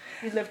found.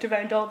 We lived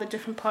around all the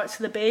different parts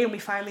of the bay and we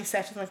finally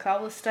settled in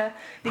Calista.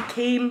 They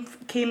came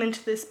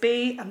into this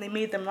bay and they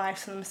made them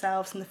lives for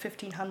themselves in the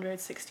 1500s,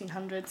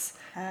 1600s,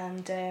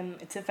 and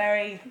it's a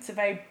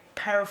very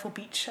powerful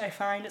beach. I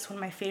find it's one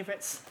of my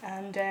favourites,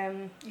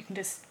 and you can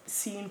just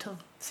see until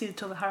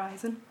the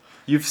horizon.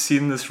 You've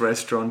seen this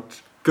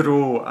restaurant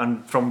grow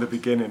and from the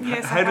beginning.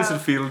 Yes, How does it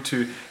feel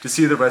to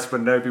see the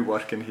restaurant now be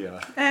working here?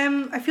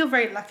 I feel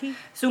very lucky.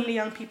 So many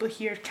young people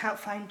here can't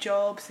find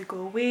jobs. They go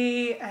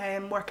away,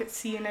 work at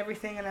sea and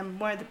everything, and I'm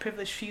one of the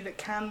privileged few that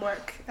can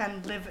work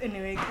and live in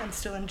Uig and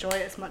still enjoy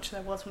it as much as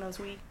I was when I was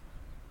wee.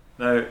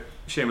 Now,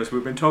 Seamus,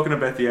 we've been talking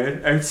about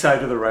the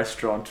outside of the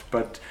restaurant,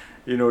 but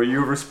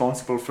you're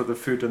responsible for the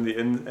food and the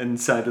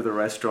inside of the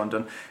restaurant.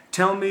 And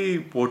tell me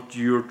what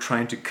you're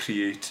trying to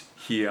create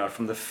here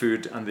from the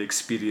food and the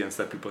experience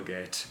that people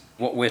get.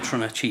 What we're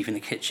trying to achieve in the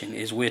kitchen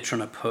is we're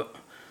trying to put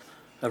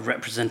a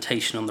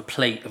representation on the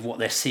plate of what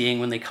they're seeing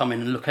when they come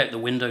in and look out the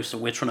window. So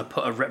we're trying to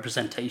put a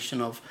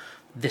representation of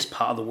this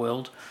part of the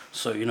world.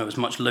 So, as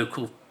much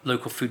local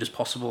food as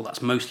possible.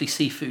 That's mostly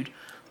seafood,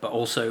 but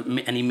also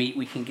any meat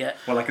we can get.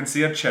 Well, I can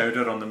see a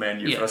chowder on the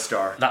menu for a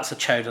start. That's a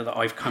chowder that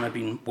I've kind of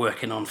been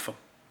working on for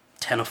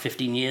 10 or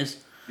 15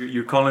 years.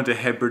 You're calling it a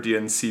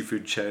Hebridean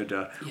seafood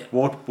chowder. Yeah.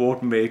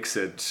 What makes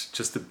it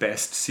just the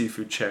best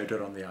seafood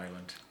chowder on the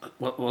island?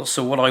 Well,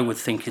 so what I would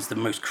think is the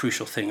most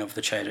crucial thing of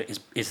the chowder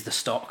is the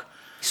stock.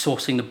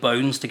 Sourcing the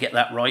bones to get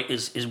that right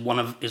is one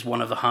of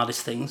the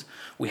hardest things.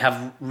 We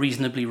have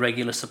reasonably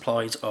regular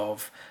supplies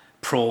of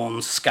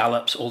prawns,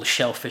 scallops, all the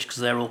shellfish, because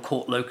they're all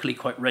caught locally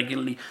quite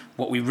regularly.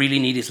 What we really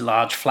need is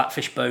large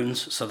flatfish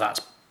bones, so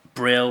that's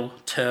brill,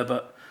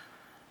 turbot,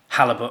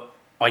 halibut,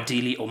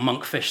 ideally, or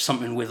monkfish,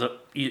 something where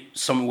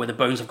the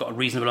bones have got a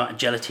reasonable amount of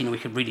gelatin and we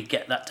can really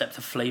get that depth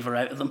of flavour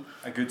out of them.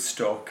 A good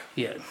stock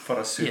for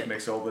a soup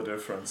makes all the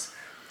difference.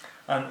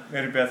 And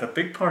Mary Beth, a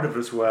big part of it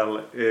as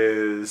well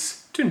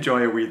is to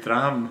enjoy a wee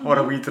dram or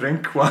a wee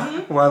drink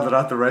while they're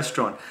at the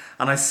restaurant.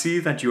 And I see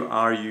that you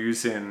are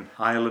using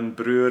island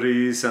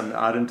breweries and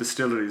Arran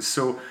distilleries.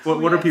 So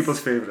what are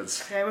people's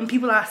favourites? Yeah, when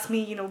people ask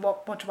me,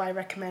 what do I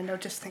recommend, I'll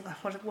just think,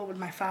 what would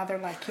my father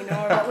like, or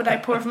what would I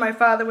pour for my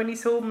father when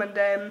he's home? And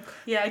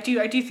I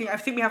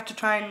think we have to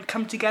try and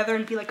come together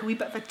and be like a wee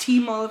bit of a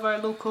team. All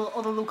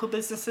the local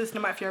businesses,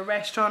 no matter if you're a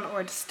restaurant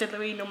or a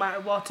distillery, no matter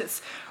what,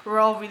 we're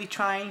all really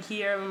trying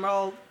here and we're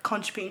all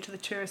contributing to the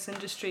tourist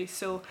industry.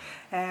 So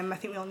I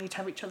think we all need to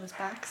have each other's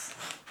backs.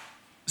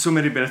 So,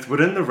 Mary Beth,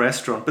 we're in the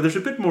restaurant, but there's a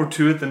bit more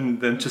to it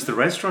than just the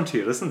restaurant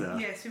here, isn't there?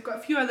 Yes, we've got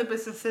a few other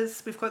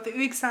businesses. We've got the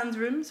Uig Sands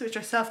rooms, which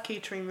are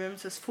self-catering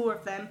rooms. There's 4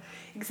 of them.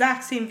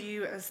 Exact same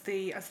view as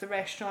the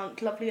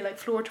restaurant. Lovely, like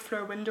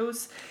floor-to-floor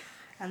windows.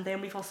 And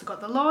then we've also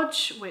got the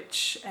lodge,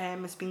 which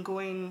has been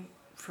going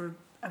for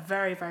a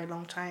very, very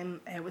long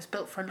time. It was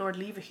built for Lord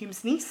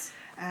Leverhume's niece.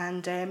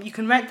 And you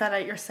can rent that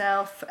out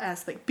yourself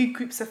as like big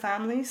groups of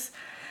families.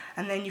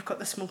 And then you've got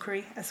the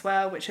smokery as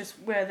well, which is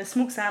where the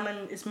smoked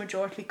salmon is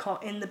majority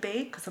caught in the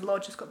bay because the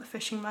lodge has got the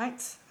fishing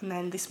rights, and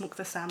then they smoke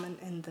the salmon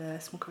in the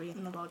smokery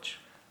in the lodge.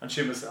 And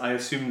Seamus, I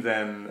assume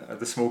then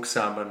the smoked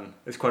salmon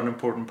is quite an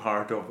important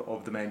part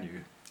of the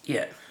menu.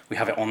 Yeah, we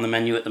have it on the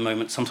menu at the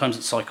moment. Sometimes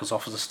it cycles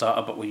off as a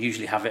starter, but we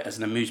usually have it as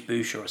an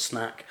amuse-bouche or a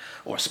snack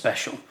or a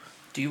special.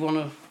 Do you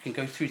want to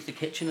go through to the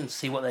kitchen and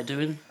see what they're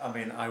doing? I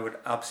mean, I would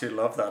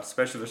absolutely love that,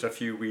 especially with a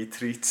few wee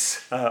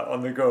treats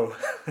on the go.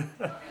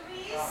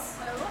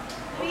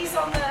 Louise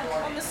on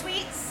the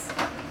sweets.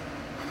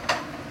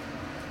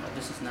 Oh,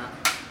 this is Nat.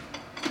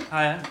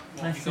 Hiya,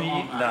 nice to meet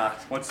you. Nat,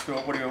 what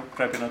are you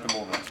prepping at the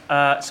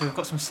moment? So we've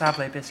got some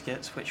sablé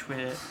biscuits, which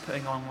we're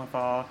putting on with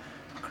our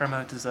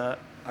cremo dessert.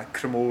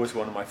 Cremo is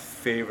one of my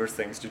favourite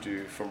things to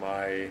do for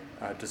my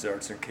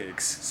desserts and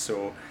cakes.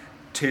 So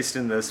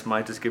tasting this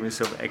might just give me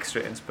some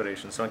extra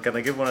inspiration. So can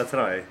I give one a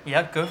try?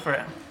 Yeah, go for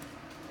it.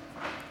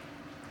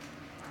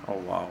 Oh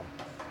wow.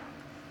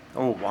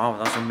 Oh, wow,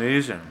 that's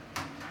amazing.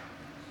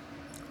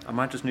 I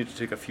might just need to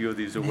take a few of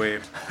these away.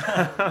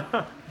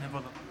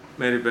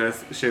 Mary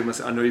Beth,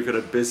 Seamus, I know you've got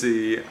a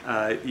busy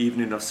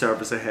evening of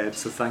service ahead,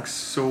 so thanks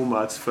so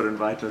much for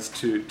inviting us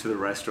to the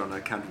restaurant.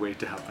 I can't wait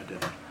to have my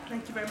dinner.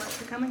 Thank you very much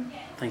for coming.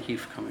 Thank you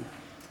for coming.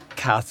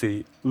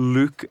 Cathy,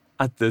 look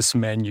at this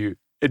menu.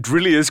 It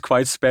really is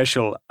quite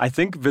special. I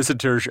think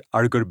visitors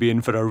are going to be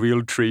in for a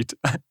real treat.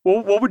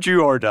 What would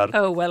you order?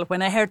 Oh, well,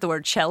 when I heard the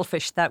word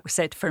shellfish, that was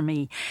it for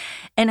me.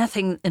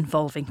 Anything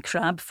involving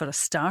crab for a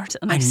start.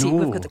 And I see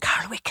we've got the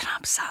Carraway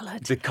crab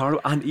salad.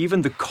 And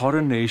even the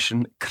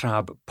Coronation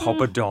crab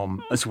poppadom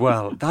as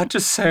well. That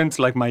just sounds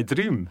like my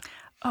dream.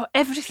 Oh,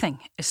 everything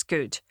is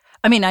good.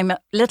 I mean, I'm a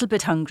little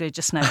bit hungry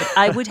just now, but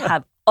I would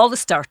have all the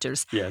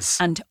starters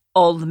and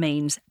all the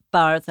mains,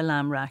 bar the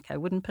lamb rack. I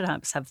wouldn't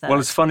perhaps have that. Well,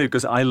 it's funny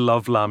because I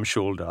love lamb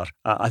shoulder.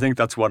 I think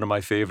that's one of my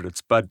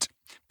favourites. But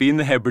being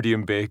the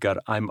Hebridean Baker,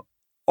 I'm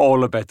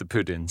all about the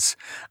puddings.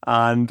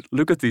 And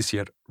look at these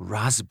here.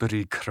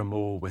 Raspberry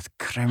cremeux with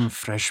creme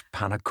fraiche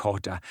panna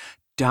cotta,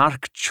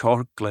 dark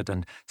chocolate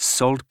and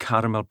salt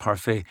caramel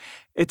parfait.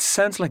 It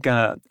sounds like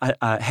a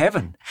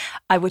heaven.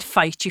 I would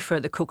fight you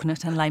for the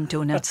coconut and lime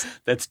donuts.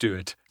 Let's do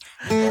it.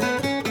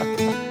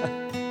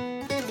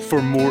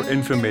 For more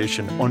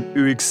information on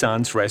Uig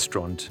Sands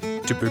restaurant,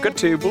 to book a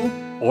table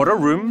or a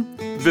room,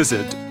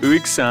 visit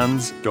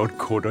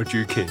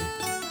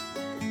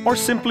uigsands.co.uk or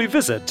simply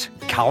visit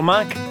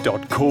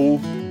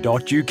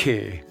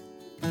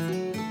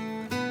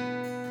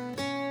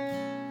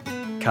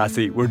calmac.co.uk.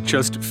 Cathy, we're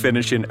just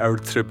finishing our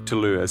trip to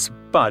Lewis,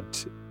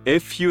 but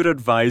if you're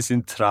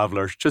advising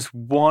travellers just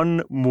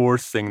one more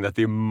thing that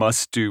they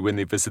must do when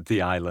they visit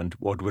the island,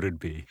 what would it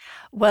be?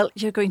 Well,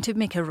 you're going to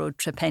make a road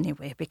trip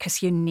anyway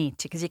because you need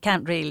to, because you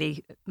can't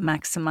really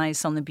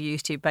maximise on the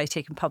beauty by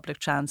taking public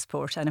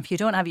transport. And if you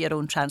don't have your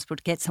own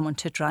transport, get someone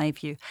to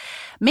drive you.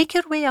 Make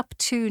your way up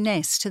to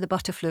Ness, to the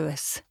Butt of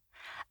Lewis.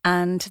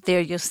 And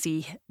there you'll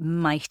see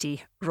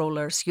mighty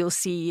rollers. You'll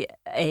see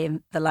the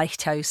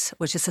lighthouse,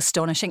 which is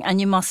astonishing. And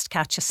you must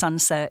catch a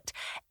sunset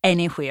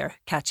anywhere.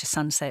 Catch a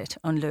sunset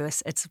on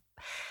Lewis. It's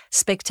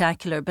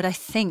spectacular. But I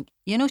think,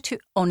 to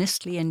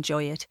honestly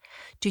enjoy it,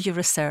 do your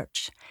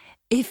research.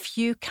 If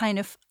you kind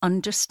of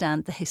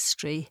understand the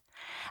history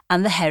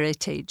and the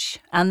heritage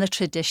and the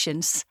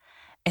traditions,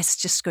 it's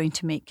just going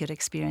to make your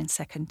experience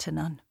second to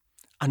none.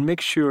 And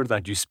make sure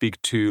that you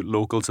speak to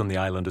locals on the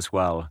island as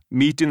well.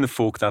 Meeting the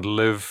folk that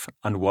live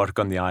and work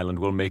on the island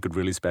will make it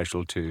really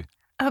special too.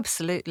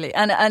 Absolutely.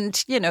 And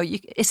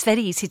it's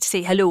very easy to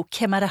say, hello,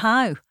 Cimara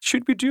how?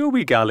 Should we do a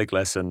wee Gaelic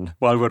lesson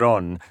while we're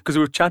on? Because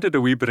we've chatted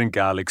a wee bit in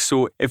Gaelic.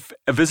 So if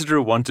a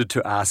visitor wanted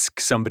to ask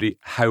somebody,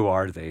 how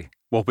are they?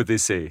 What would they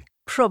say?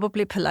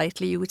 Probably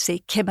politely, you would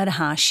say, Cimara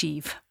ha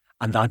Shiv.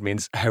 And that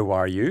means, how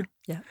are you?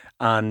 Yeah.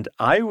 And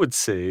I would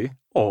say,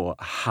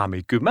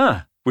 hami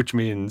guma, which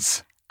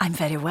means... I'm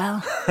very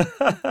well.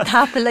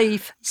 Can't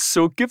believe.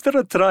 So give that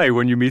a try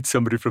when you meet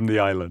somebody from the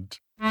island.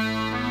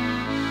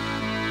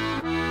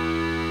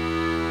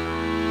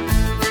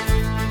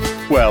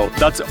 Well,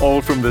 that's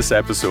all from this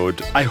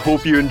episode. I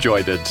hope you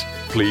enjoyed it.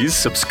 Please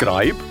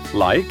subscribe,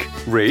 like,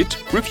 rate,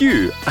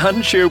 review,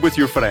 and share with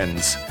your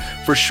friends.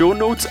 For show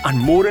notes and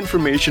more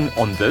information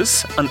on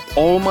this and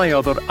all my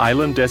other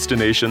island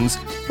destinations,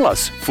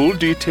 plus full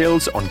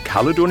details on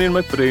Caledonian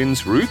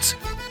MacBrain's routes,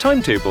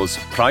 timetables,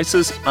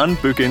 prices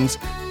and bookings,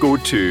 go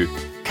to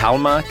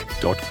calmac.co.uk.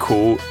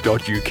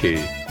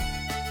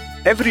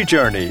 Every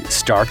journey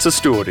starts a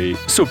story,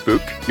 so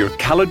book your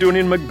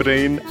Caledonian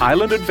MacBrain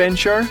island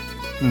adventure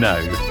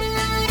now.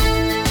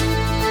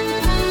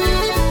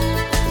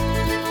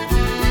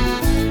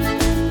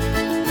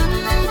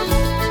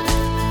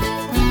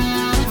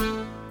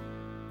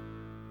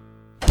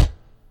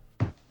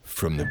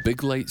 From the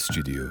Big Light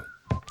Studio.